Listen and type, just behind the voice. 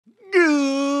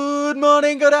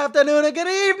morning, good afternoon, and good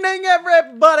evening,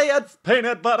 everybody. It's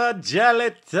peanut butter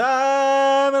jelly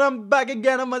time, and I'm back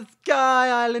again on my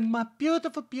sky island, my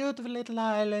beautiful, beautiful little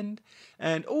island.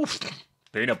 And oof,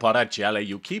 peanut butter jelly,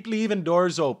 you keep leaving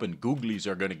doors open. Googlies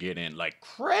are gonna get in like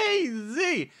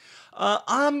crazy.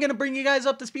 I'm gonna bring you guys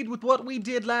up to speed with what we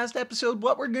did last episode,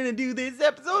 what we're gonna do this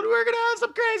episode. We're gonna have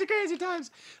some crazy, crazy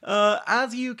times.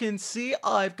 As you can see,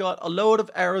 I've got a load of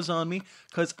arrows on me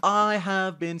because I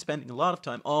have been spending a lot of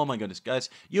time. Oh my goodness, guys,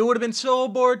 you would have been so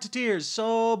bored to tears,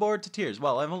 so bored to tears.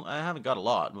 Well, I haven't got a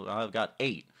lot. I've got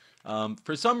 8.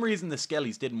 For some reason, the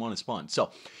skellies didn't want to spawn.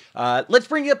 So, let's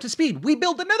bring you up to speed. We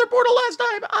built another portal last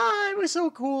time. It was so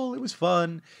cool. It was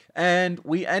fun. And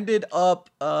we ended up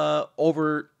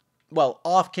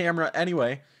off camera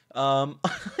anyway. I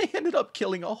ended up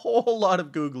killing a whole lot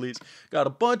of googlies. Got a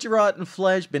bunch of rotten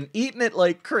flesh. Been eating it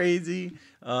like crazy.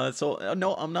 So,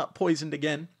 no, I'm not poisoned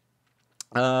again.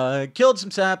 Killed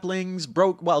some saplings,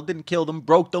 didn't kill them,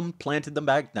 broke them, planted them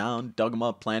back down, dug them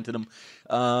up, planted them.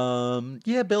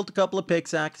 Built a couple of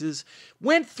pickaxes,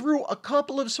 went through a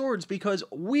couple of swords because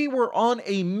we were on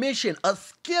a mission, a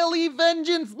skelly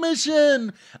vengeance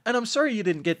mission. And I'm sorry you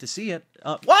didn't get to see it.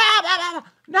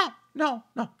 No.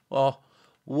 Oh,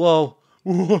 whoa.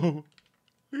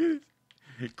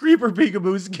 Creeper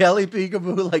peekaboo, skelly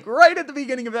peekaboo, like right at the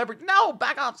beginning of every... No,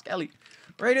 back off, skelly.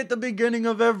 Right at the beginning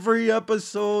of every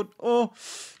episode. Oh,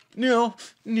 no.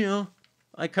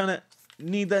 I kind of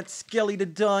need that skelly to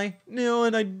die. No,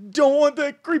 and I don't want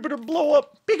that creeper to blow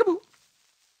up. Peekaboo.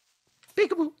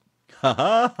 Ha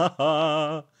ha ha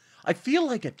ha. I feel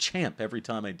like a champ every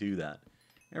time I do that.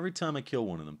 Every time I kill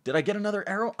one of them. Did I get another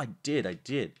arrow? I did.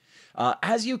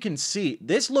 As you can see,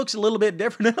 this looks a little bit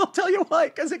different, and I'll tell you why,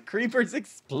 because the creepers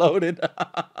exploded.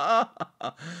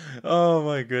 Oh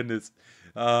my goodness.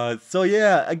 So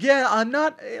yeah, again, I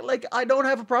don't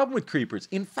have a problem with creepers.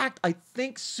 In fact, I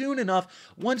think soon enough,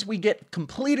 once we get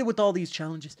completed with all these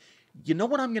challenges, you know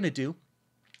what I'm going to do?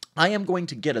 I am going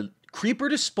to get a creeper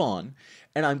to spawn,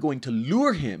 and I'm going to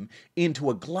lure him into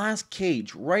a glass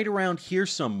cage right around here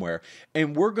somewhere,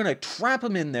 and we're going to trap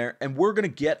him in there, and we're going to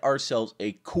get ourselves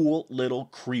a cool little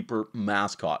creeper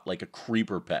mascot, like a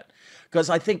creeper pet. Because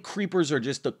I think creepers are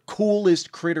just the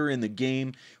coolest critter in the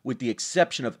game, with the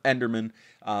exception of Enderman.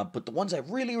 But the ones I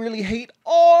really, really hate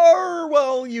are,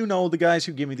 well, you know, the guys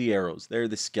who give me the arrows. They're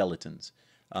the skeletons.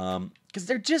 Because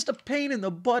they're just a pain in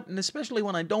the butt, and especially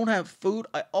when I don't have food,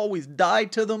 I always die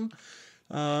to them.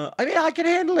 I can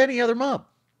handle any other mob.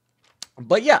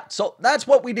 But yeah, so that's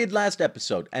what we did last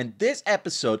episode. And this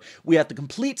episode, we have to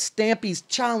complete Stampy's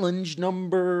challenge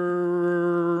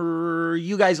number...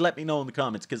 You guys let me know in the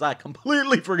comments, because I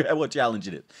completely forget what challenge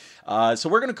it is. So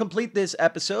we're going to complete this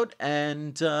episode,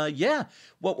 and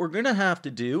what we're going to have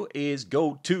to do is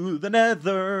go to the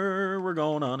Nether. We're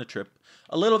going on a trip,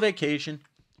 a little vacation.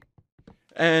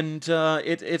 And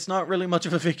it's not really much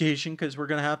of a vacation, because we're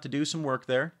going to have to do some work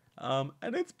there. And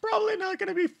it's probably not going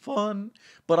to be fun.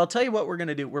 But I'll tell you what we're going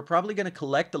to do. We're probably going to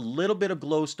collect a little bit of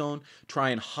glowstone, try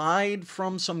and hide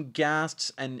from some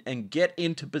ghasts, and get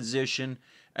into position,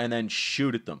 and then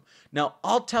shoot at them. Now,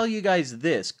 I'll tell you guys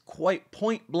this, quite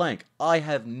point blank. I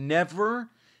have never,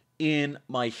 in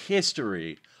my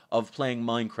history of playing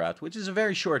Minecraft, which is a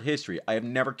very short history, I have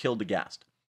never killed a ghast.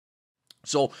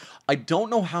 So, I don't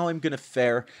know how I'm going to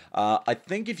fare. I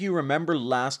think if you remember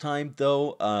last time,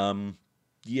 though,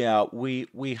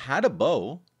 we had a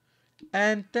bow,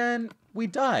 and then we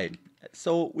died.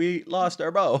 So, we lost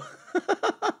our bow.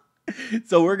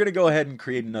 So, we're going to go ahead and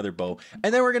create another bow.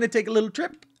 And then we're going to take a little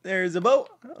trip. There's a bow.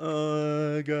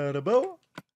 I got a bow.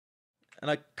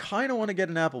 And I kind of want to get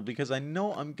an apple, because I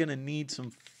know I'm going to need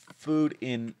some food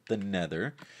in the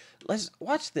Nether. Let's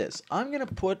watch this. I'm going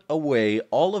to put away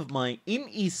all of my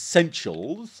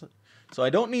inessentials. So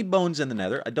I don't need bones in the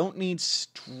Nether. I don't need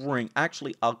string.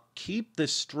 Actually, I'll keep the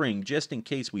string just in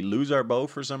case we lose our bow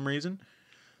for some reason.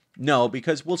 No,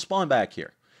 because we'll spawn back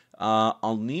here.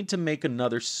 I'll need to make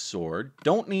another sword.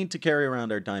 Don't need to carry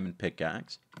around our diamond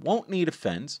pickaxe. Won't need a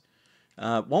fence.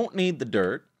 Won't need the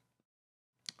dirt.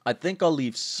 I think I'll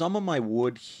leave some of my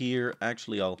wood here.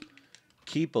 Actually, I'll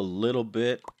keep a little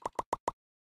bit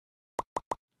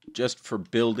just for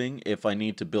building, if I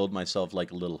need to build myself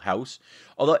like a little house.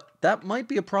 Although that might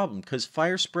be a problem, because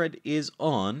fire spread is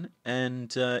on,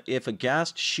 and if a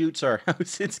ghast shoots our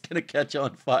house, it's gonna catch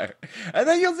on fire, and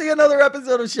then you'll see another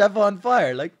episode of Chef on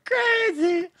Fire like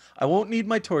crazy. I won't need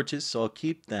my torches, so I'll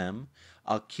keep them.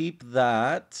 I'll keep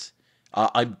that.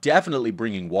 I'm definitely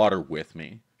bringing water with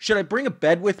me. Should I bring a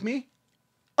bed with me?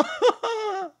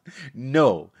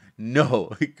 No,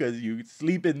 because you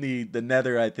sleep in the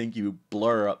Nether, I think you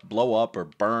blow up or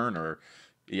burn, or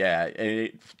Yeah,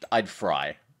 I'd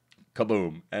fry.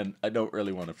 Kaboom. And I don't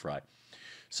really want to fry.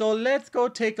 So let's go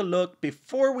take a look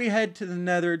before we head to the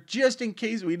Nether, just in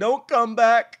case we don't come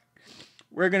back.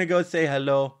 We're going to go say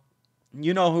hello.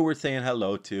 You know who we're saying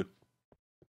hello to.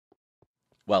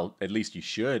 Well, at least you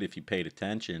should if you paid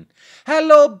attention.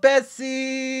 Hello,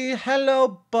 Bessie.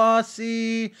 Hello,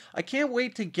 Bossy. I can't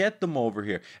wait to get them over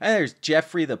here. And there's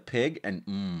Jeffrey the pig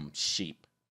and sheep.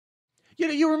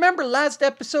 You remember last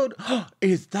episode?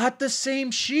 Is that the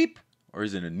same sheep? Or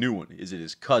is it a new one? Is it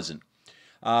his cousin?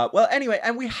 Well, anyway,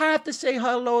 and we have to say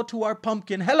hello to our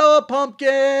pumpkin. Hello,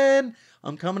 pumpkin!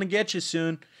 I'm coming to get you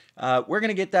soon. We're going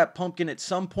to get that pumpkin at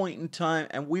some point in time,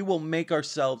 and we will make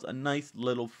ourselves a nice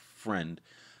little friend.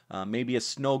 Maybe a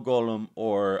snow golem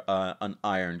or an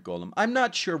iron golem. I'm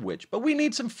not sure which, but we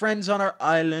need some friends on our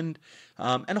island.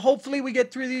 And hopefully we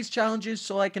get through these challenges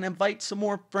so I can invite some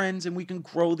more friends and we can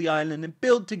grow the island and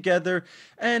build together.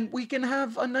 And we can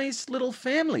have a nice little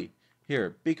family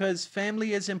here because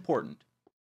family is important.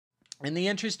 And the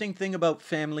interesting thing about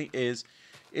family is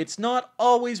it's not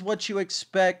always what you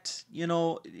expect. You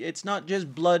know, it's not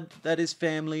just blood that is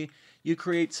family. You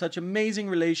create such amazing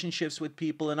relationships with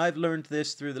people, and I've learned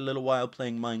this through the little while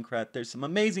playing Minecraft. There's some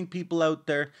amazing people out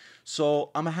there, so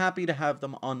I'm happy to have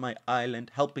them on my island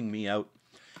helping me out.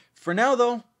 For now,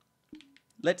 though,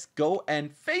 let's go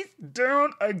and face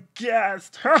down a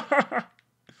guest.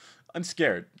 I'm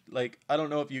scared. Like, I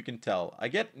don't know if you can tell. I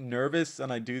get nervous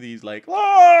and I do these like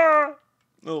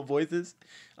little voices.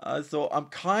 So I'm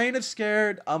kind of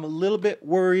scared. I'm a little bit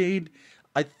worried.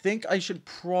 I think I should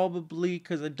probably,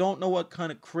 because I don't know what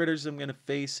kind of critters I'm going to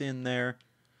face in there,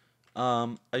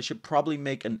 I should probably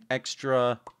make an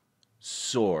extra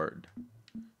sword.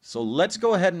 So let's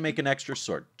go ahead and make an extra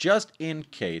sword, just in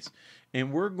case.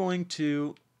 And we're going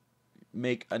to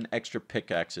make an extra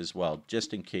pickaxe as well,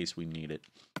 just in case we need it.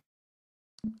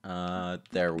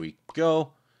 There we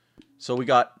go. So we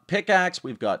got pickaxe,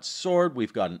 we've got sword,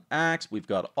 we've got an axe, we've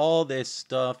got all this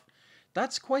stuff.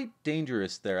 That's quite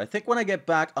dangerous there. I think when I get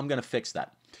back, I'm going to fix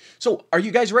that. So, are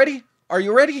you guys ready? Are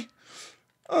you ready?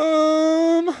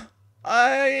 I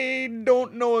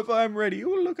don't know if I'm ready.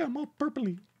 Oh, look, I'm all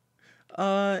purpley.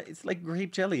 It's like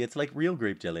grape jelly. It's like real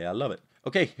grape jelly. I love it.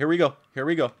 Okay, here we go. Here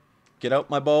we go. Get out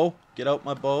my bow. Get out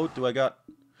my bow. Do I got...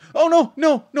 Oh, no,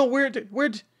 no, no.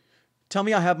 Where'd... Tell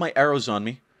me I have my arrows on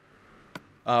me.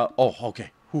 Oh,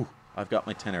 okay. Whew. I've got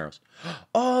my 10 arrows.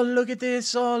 Oh, look at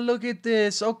this. Oh, look at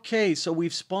this. Okay, so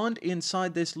we've spawned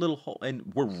inside this little hole.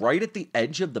 And we're right at the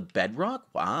edge of the bedrock?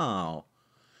 Wow.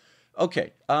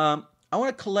 Okay, I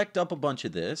want to collect up a bunch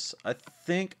of this. I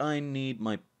think I need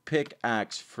my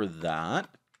pickaxe for that.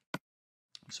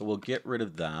 So we'll get rid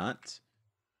of that.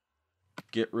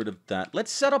 Get rid of that.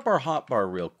 Let's set up our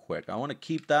hotbar real quick. I want to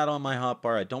keep that on my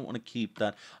hotbar. I don't want to keep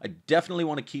that. I definitely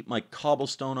want to keep my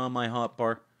cobblestone on my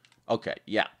hotbar. Okay,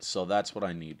 yeah, so that's what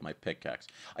I need, my pickaxe.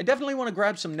 I definitely want to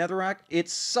grab some netherrack.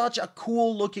 It's such a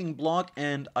cool looking block,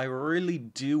 and I really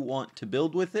do want to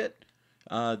build with it.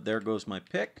 There goes my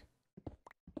pick.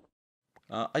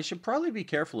 I should probably be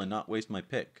careful and not waste my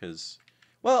pick, because,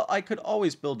 well, I could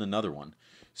always build another one.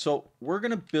 So we're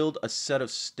going to build a set of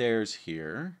stairs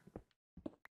here.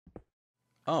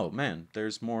 Oh, man,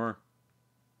 there's more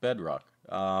bedrock.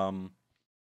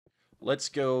 Let's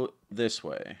go this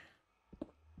way.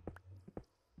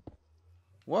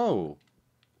 Whoa.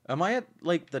 Am I at,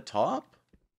 like, the top?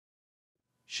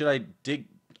 Should I dig?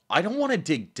 I don't want to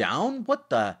dig down. What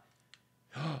the?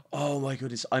 Oh, my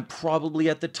goodness. I'm probably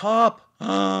at the top.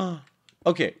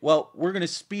 Okay, well, we're going to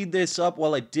speed this up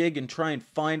while I dig and try and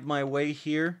find my way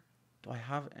here. Do I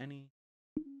have any?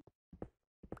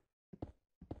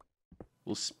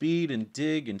 We'll speed and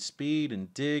dig and speed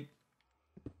and dig.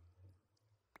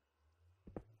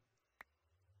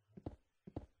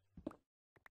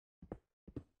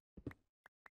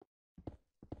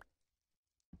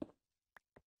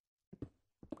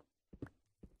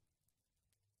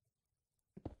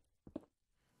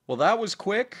 Well, that was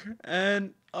quick,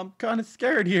 and I'm kind of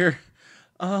scared here.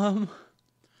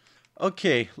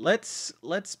 Okay, let's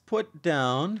put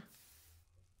down.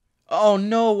 Oh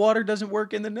no, water doesn't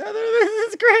work in the Nether. This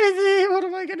is crazy. What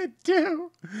am I gonna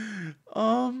do?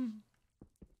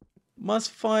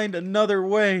 Must find another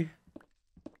way.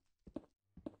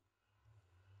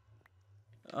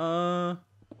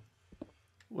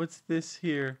 What's this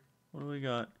here? What do we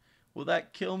got? Will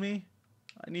that kill me?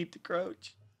 I need to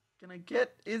crouch. Can I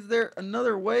get... Is there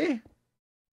another way?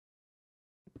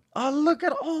 Oh, look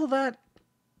at all that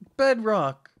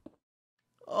bedrock.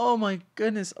 Oh my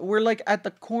goodness. We're like at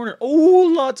the corner.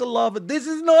 Oh, lots of lava. This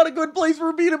is not a good place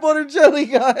for peanut butter jelly,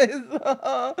 guys.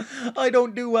 I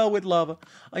don't do well with lava.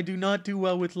 I do not do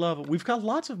well with lava. We've got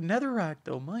lots of netherrack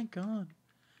though. My God.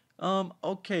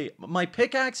 Okay. My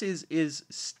pickaxe is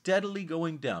steadily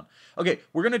going down. Okay,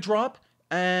 we're gonna drop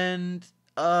and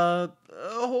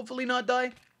hopefully not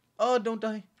die. Oh, don't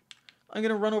die. I'm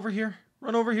gonna run over here.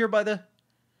 Run over here by the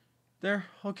there.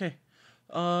 Okay.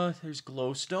 There's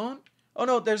glowstone. Oh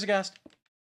no, there's a ghast.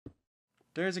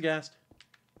 There's a ghast.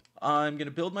 I'm gonna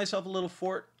build myself a little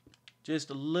fort. Just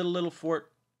a little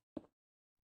fort.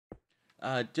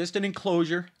 Just an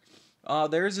enclosure.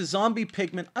 There's a zombie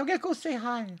pigman. I'm gonna go say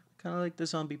hi. Kind of like the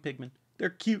zombie pigman. They're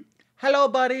cute. Hello,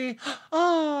 buddy.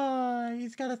 Oh,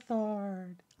 he's got a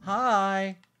sword.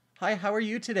 Hi. Hi, how are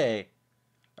you today?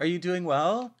 Are you doing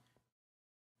well?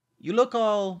 You look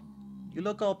all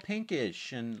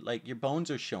pinkish and like your bones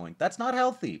are showing. That's not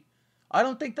healthy. I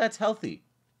don't think that's healthy,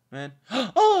 man.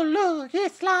 Oh, look,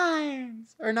 it's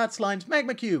slimes. Or not slimes,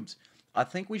 magma cubes. I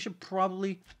think we should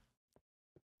probably,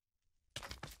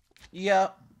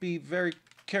 yeah, be very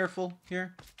careful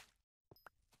here.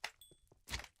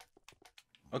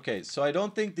 Okay, so I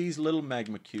don't think these little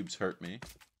magma cubes hurt me.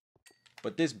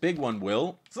 But this big one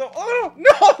will. So, oh,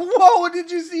 no! Whoa, did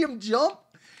you see him jump?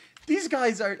 These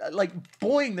guys are like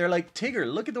boing. They're like Tigger.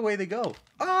 Look at the way they go.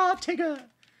 Ah, Tigger.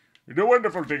 The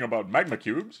wonderful thing about magma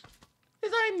cubes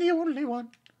is I'm the only one.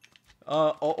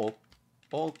 Uh-oh.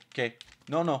 Okay.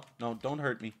 No, don't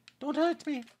hurt me. Don't hurt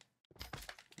me.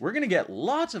 We're gonna get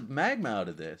lots of magma out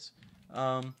of this.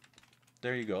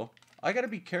 There you go. I gotta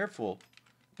be careful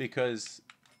because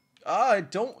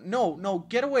don't no,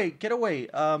 get away,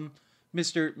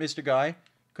 Mr. Guy,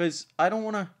 because I don't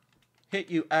wanna hit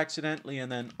you accidentally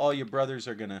and then all your brothers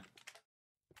are gonna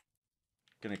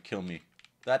kill me.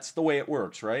 That's the way it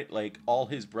works, right? Like, all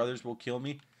his brothers will kill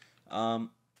me.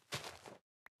 I'll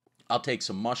take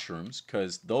some mushrooms,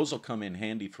 because those will come in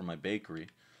handy for my bakery.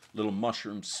 Little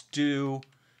mushroom stew.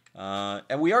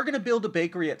 And we are going to build a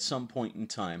bakery at some point in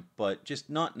time, but just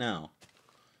not now.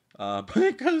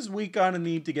 Because we kind of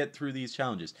need to get through these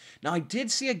challenges. Now, I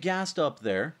did see a ghast up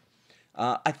there.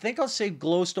 I think I'll save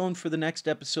glowstone for the next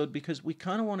episode, because we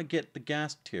kind of want to get the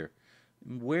ghast here.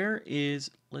 Where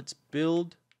is... Let's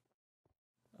build...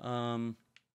 I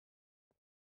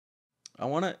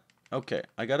want to... Okay,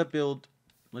 I got to build...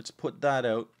 Let's put that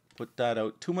out. Put that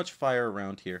out. Too much fire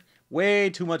around here.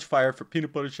 Way too much fire for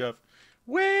Peanut Butter Chef.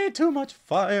 Way too much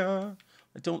fire.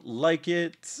 I don't like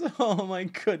it. Oh my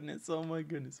goodness. Oh my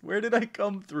goodness. Where did I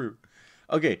come through?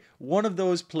 Okay, one of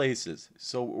those places.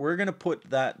 So we're going to put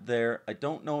that there. I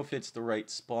don't know if it's the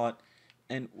right spot.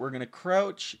 And we're going to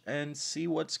crouch and see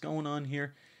what's going on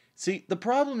here. See, the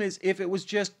problem is if it was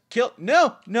just kill...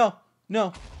 No.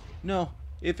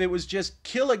 If it was just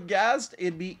kill a ghast,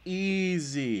 it'd be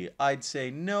easy. I'd say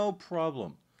no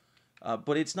problem.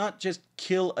 But it's not just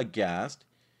kill a ghast.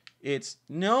 It's...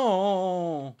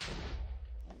 No.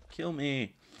 Kill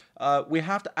me. We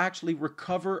have to actually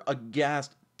recover a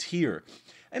ghast tier.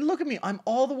 And look at me. I'm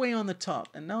all the way on the top.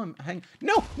 And now I'm hanging...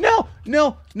 No.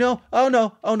 Oh,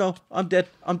 no. I'm dead.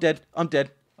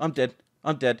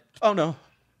 Oh, no.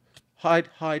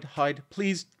 Hide.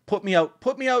 Please, put me out.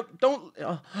 Don't...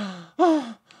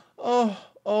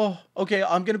 Okay,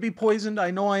 I'm gonna be poisoned. I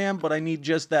know I am, but I need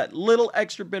just that little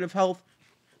extra bit of health.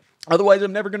 Otherwise,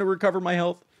 I'm never gonna recover my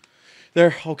health.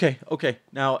 There, okay.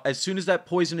 Now, as soon as that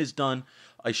poison is done,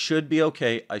 I should be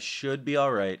okay. I should be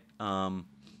alright. What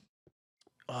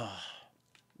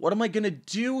am I gonna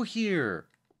do here?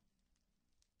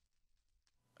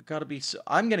 I gotta be...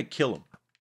 I'm gonna kill him.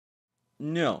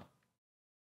 No.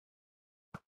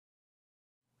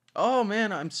 Oh,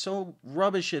 man, I'm so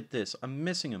rubbish at this. I'm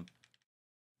missing him.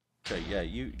 Okay, yeah,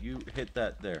 you hit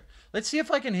that there. Let's see if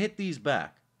I can hit these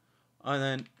back. And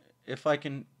then if I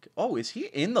can... Oh, is he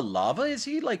in the lava? Is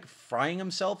he, like, frying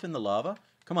himself in the lava?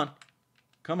 Come on.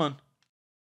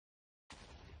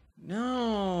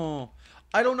 No.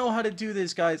 I don't know how to do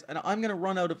this, guys. And I'm going to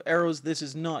run out of arrows. This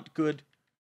is not good.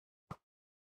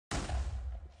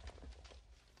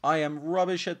 I am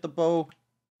rubbish at the bow.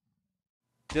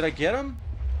 Did I get him?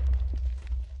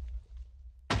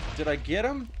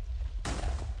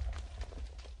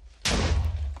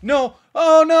 No!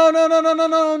 Oh, no!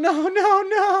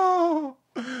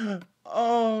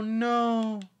 Oh,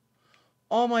 no!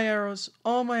 All my arrows.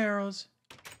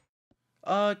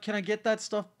 Can I get that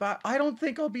stuff back? I don't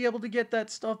think I'll be able to get that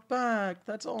stuff back.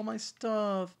 That's all my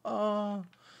stuff.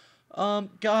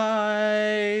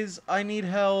 Guys, I need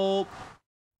help.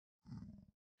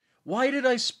 Why did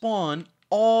I spawn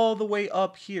all the way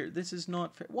up here? This is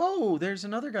not fair. Whoa, there's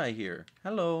another guy here.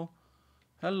 Hello.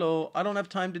 Hello. I don't have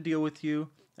time to deal with you.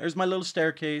 There's my little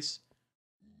staircase.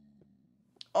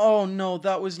 Oh no,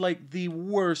 that was like the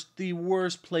worst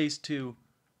place to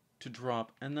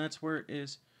drop. And that's where it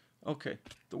is. Okay,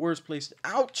 the worst place.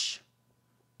 Ouch!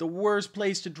 The worst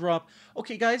place to drop.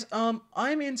 Okay, guys,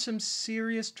 I'm in some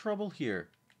serious trouble here.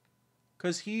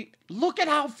 Because look at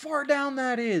how far down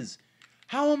that is.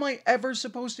 How am I ever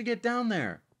supposed to get down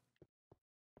there?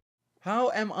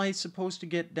 How am I supposed to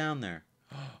get down there?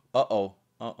 Uh-oh,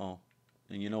 uh-oh.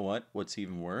 And you know what? What's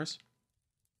even worse?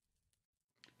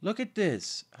 Look at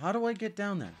this. How do I get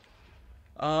down there?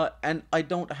 And I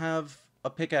don't have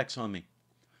a pickaxe on me.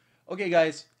 Okay,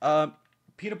 guys,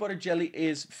 peanut butter jelly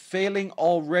is failing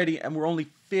already, and we're only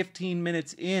 15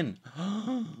 minutes in.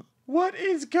 What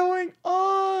is going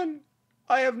on?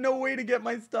 I have no way to get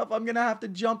my stuff. I'm gonna have to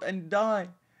jump and die.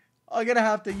 I'm gonna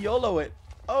have to YOLO it.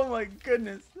 Oh my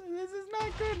goodness. This is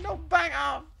not good. No, back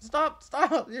off. Stop,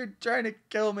 stop. You're trying to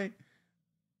kill me.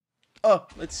 Oh,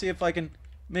 let's see if I can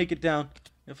make it down.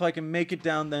 If I can make it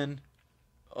down, then...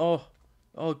 Oh,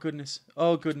 oh goodness.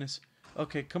 Oh goodness.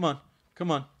 Okay, come on.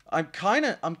 Come on. I'm kind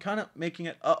of making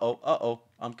it. Uh-oh.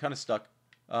 I'm kind of stuck.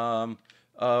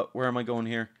 Where am I going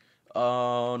here?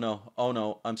 Oh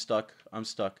no. I'm stuck.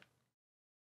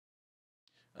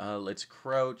 Let's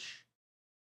crouch.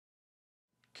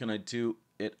 Can I do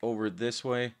it over this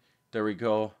way? There we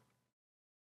go.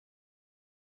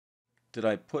 Did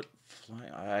I put fly?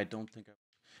 I don't think I...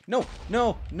 No.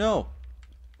 No,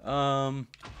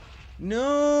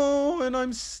 and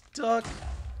I'm stuck.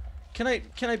 Can I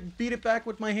beat it back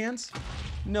with my hands?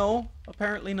 No,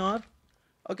 apparently not.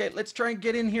 Okay, let's try and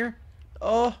get in here.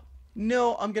 Oh,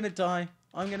 no, I'm gonna die.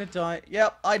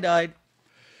 Yep, I died.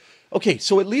 Okay,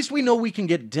 so at least we know we can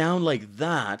get down like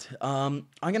that. I'm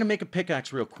gonna make a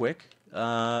pickaxe real quick.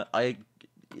 I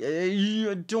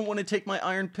don't want to take my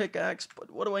iron pickaxe,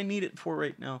 but what do I need it for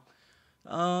right now?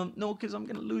 No, because I'm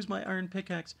gonna lose my iron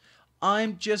pickaxe.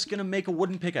 I'm just gonna make a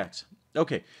wooden pickaxe.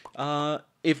 Okay,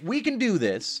 if we can do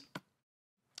this,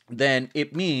 then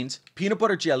it means peanut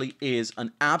butter jelly is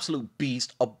an absolute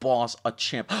beast, a boss, a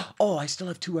champ. Oh, I still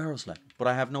have 2 arrows left, but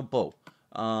I have no bow.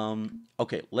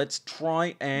 Okay, let's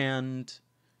try and...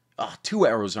 2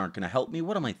 arrows aren't going to help me.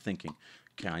 What am I thinking?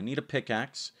 Okay, I need a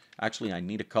pickaxe. Actually, I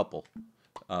need a couple.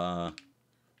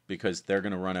 Because they're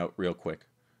going to run out real quick.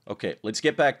 Okay, let's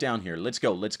get back down here. Let's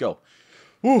go.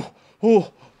 Ooh,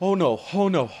 oh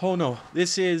no.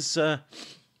 This is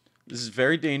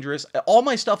very dangerous. All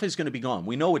my stuff is going to be gone.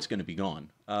 We know it's going to be gone.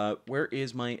 Where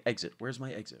is my exit? Where's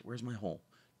my exit? Where's my hole?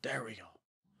 There we go.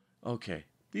 Okay.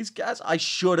 These guys, I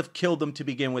should have killed them to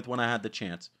begin with when I had the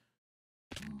chance.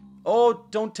 Oh,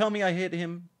 don't tell me I hit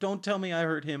him. Don't tell me I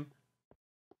hurt him.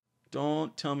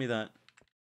 Don't tell me that.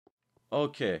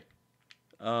 Okay.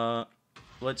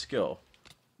 Let's go.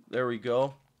 There we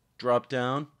go. Drop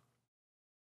down.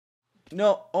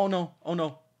 No. Oh, no.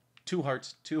 2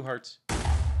 hearts.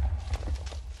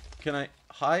 Can I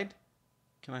hide?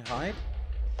 Can I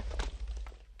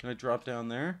drop down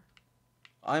there?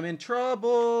 I'm in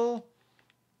trouble.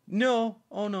 No.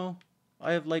 Oh, no.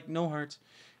 I have, like, no hearts.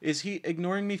 Is he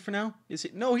ignoring me for now?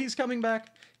 No, he's coming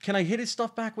back. Can I hit his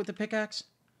stuff back with the pickaxe?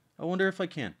 I wonder if I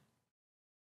can.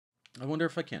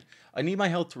 I need my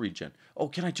health to regen. Oh,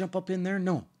 can I jump up in there?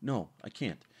 No, I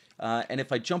can't. And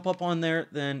if I jump up on there,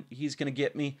 then he's going to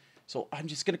get me. So I'm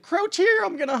just going to crouch here.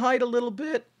 I'm going to hide a little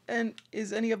bit. And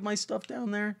is any of my stuff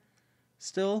down there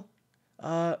still?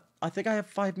 I think I have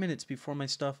 5 minutes before my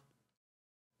stuff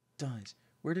dies.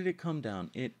 Where did it come down?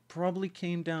 It probably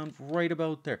came down right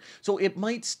about there. So it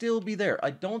might still be there. I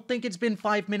don't think it's been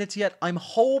 5 minutes yet. I'm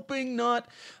hoping not.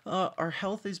 Our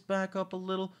health is back up a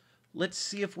little. Let's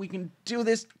see if we can do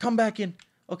this. Come back in.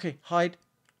 Okay, hide.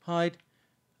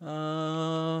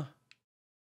 I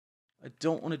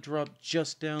don't want to drop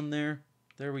just down there.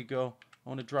 There we go. I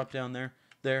want to drop down there.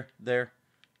 There.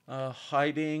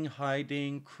 Hiding,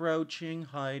 crouching,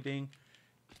 hiding.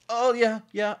 Oh, yeah,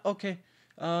 okay.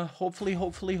 Hopefully.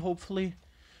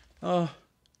 Tell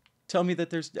me that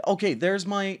there's... Okay, there's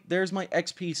my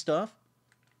XP stuff.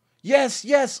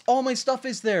 Yes, all my stuff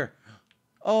is there.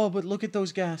 Oh, but look at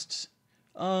those ghasts.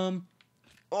 Oh,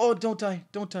 don't die.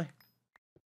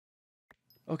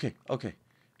 Okay.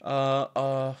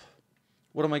 What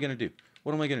am I gonna do?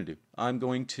 I'm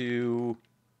going to...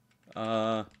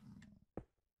 yeah,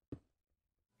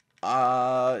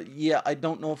 I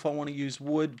don't know if I want to use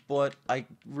wood, but I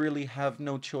really have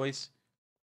no choice.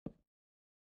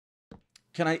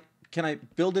 Can I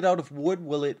build it out of wood?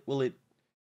 Will it...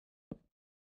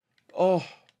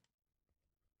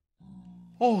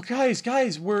 Oh,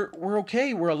 guys, we're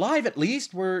okay. We're alive at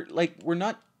least. We're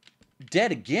not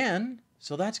dead again.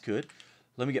 So that's good.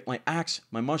 Let me get my axe,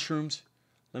 my mushrooms.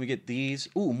 Let me get these.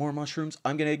 Ooh, more mushrooms.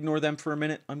 I'm going to ignore them for a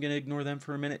minute. I'm going to ignore them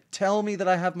for a minute. Tell me that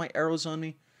I have my arrows on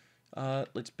me.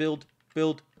 Let's build,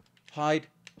 hide.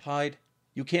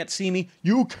 You can't see me.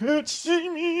 You can't see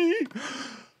me.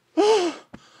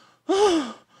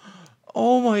 Oh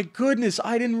my goodness.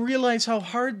 I didn't realize how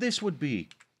hard this would be.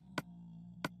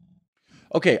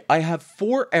 Okay, I have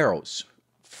 4 arrows.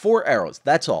 4 arrows.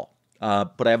 That's all.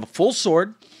 But I have a full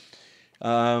sword.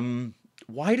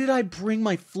 Why did I bring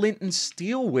my flint and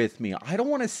steel with me? I don't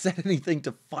want to set anything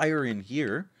to fire in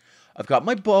here. I've got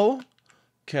my bow.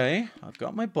 Okay, I've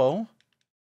got my bow.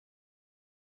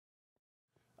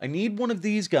 I need one of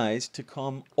these guys to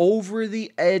come over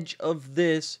the edge of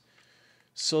this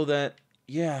so that,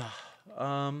 yeah,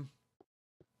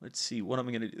 let's see, what am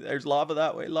I going to do? There's lava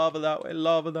that way, lava that way,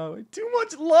 lava that way. Too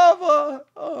much lava!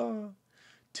 Oh,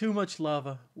 too much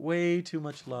lava. Way too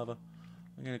much lava.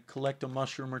 I'm going to collect a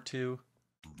mushroom or 2.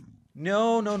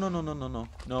 No.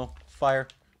 Fire.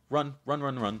 Run.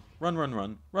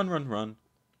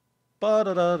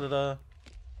 Ba-da-da-da-da.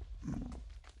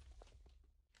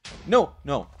 No.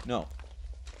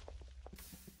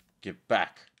 Give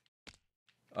back.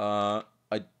 I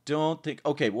don't think...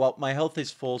 Okay, well, my health is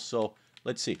full, so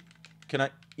let's see. Can I...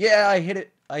 Yeah, I hit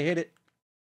it. I hit it.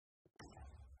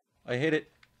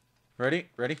 Ready?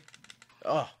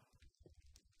 Oh.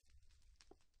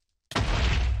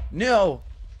 No!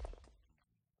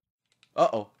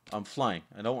 Uh-oh. I'm flying.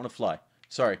 I don't want to fly.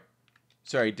 Sorry,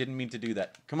 didn't mean to do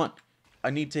that. Come on. I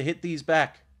need to hit these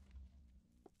back.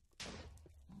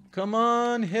 Come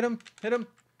on, hit him.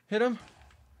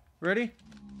 Ready?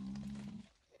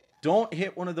 Don't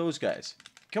hit one of those guys.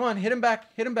 Come on, hit him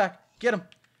back. Get him.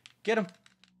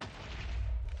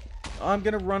 I'm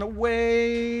gonna run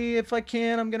away if I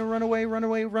can. I'm gonna run away.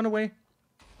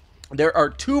 There are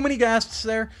too many ghasts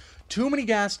there.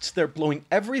 They're blowing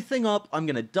everything up. I'm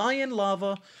gonna die in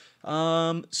lava.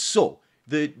 So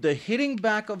the hitting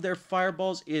back of their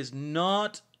fireballs is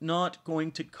not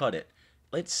going to cut it.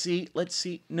 Let's see.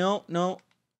 No.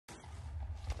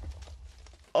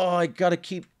 Oh, I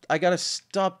gotta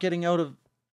stop getting out of...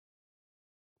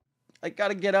 I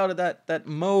gotta get out of that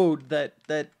mode,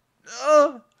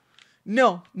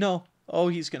 no. Oh,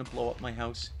 he's gonna blow up my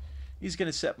house. He's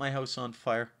gonna set my house on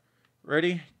fire.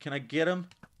 Ready? Can I get him?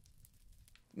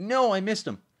 No, I missed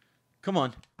him. Come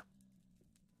on.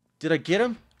 Did I get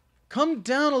him? Come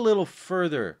down a little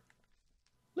further.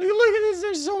 Look at this.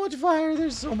 There's so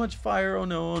much fire. Oh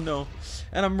no.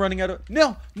 And I'm running out of...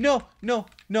 No.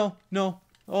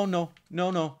 Oh no. No,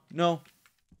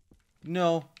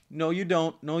 you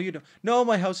don't. No,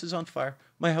 my house is on fire.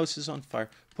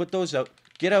 Put those out.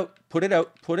 Get out. Put it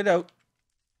out.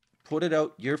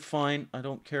 You're fine. I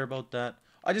don't care about that.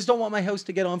 I just don't want my house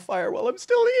to get on fire while I'm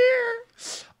still here.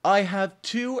 I have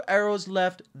 2 arrows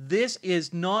left. This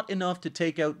is not enough to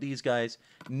take out these guys.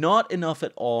 Not enough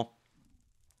at all.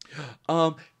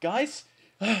 Guys,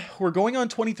 we're going on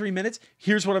 23 minutes.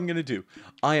 Here's what I'm going to do.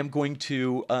 I am going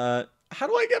to, how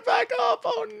do I get back up?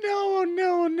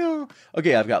 Oh, no.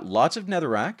 Okay, I've got lots of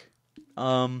netherrack.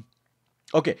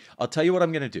 Okay, I'll tell you what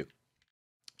I'm going to do.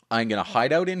 I'm going to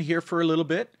hide out in here for a little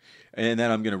bit, and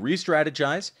then I'm going to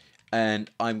re-strategize,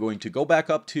 and I'm going to go back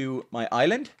up to my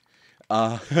island.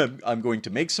 I'm going to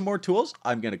make some more tools.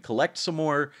 I'm going to collect some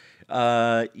more,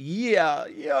 yeah.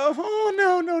 Oh,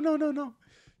 no.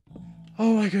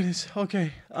 Oh my goodness.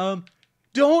 Okay. No.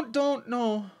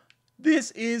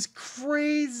 This is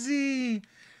crazy.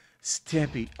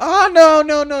 Stampy. Oh,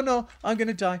 no. I'm going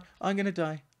to die.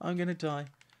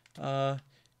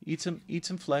 Eat some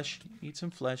flesh.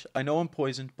 I know I'm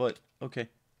poisoned, but okay.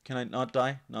 Can I not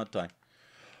die?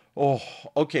 Oh,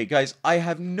 okay, guys. I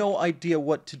have no idea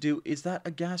what to do. Is that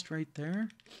a ghast right there?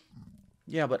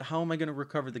 Yeah, but how am I going to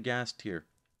recover the ghast here?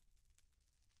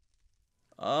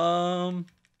 Let's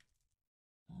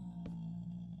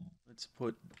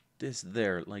put this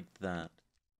there like that.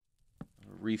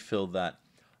 Refill that.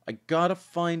 I gotta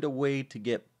find a way to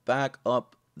get back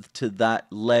up to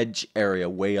that ledge area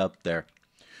way up there.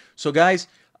 So guys,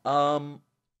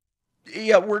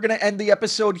 yeah, we're gonna end the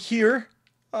episode here.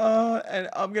 And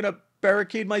I'm gonna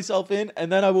barricade myself in,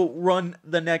 and then I will run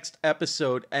the next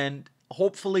episode, and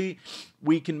hopefully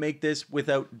we can make this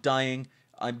without dying.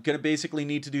 I'm gonna basically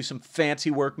need to do some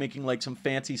fancy work, making like some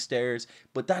fancy stairs,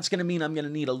 but that's gonna mean I'm gonna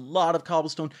need a lot of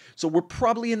cobblestone. So we're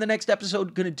probably in the next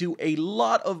episode gonna do a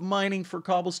lot of mining for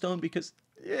cobblestone, because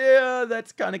yeah,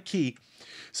 that's kind of key.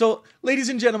 So ladies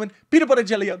and gentlemen, peanut butter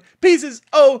jelly out, pieces,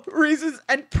 Reese's,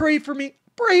 and pray for me,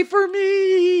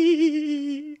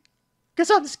 'cause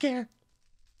I'm scared.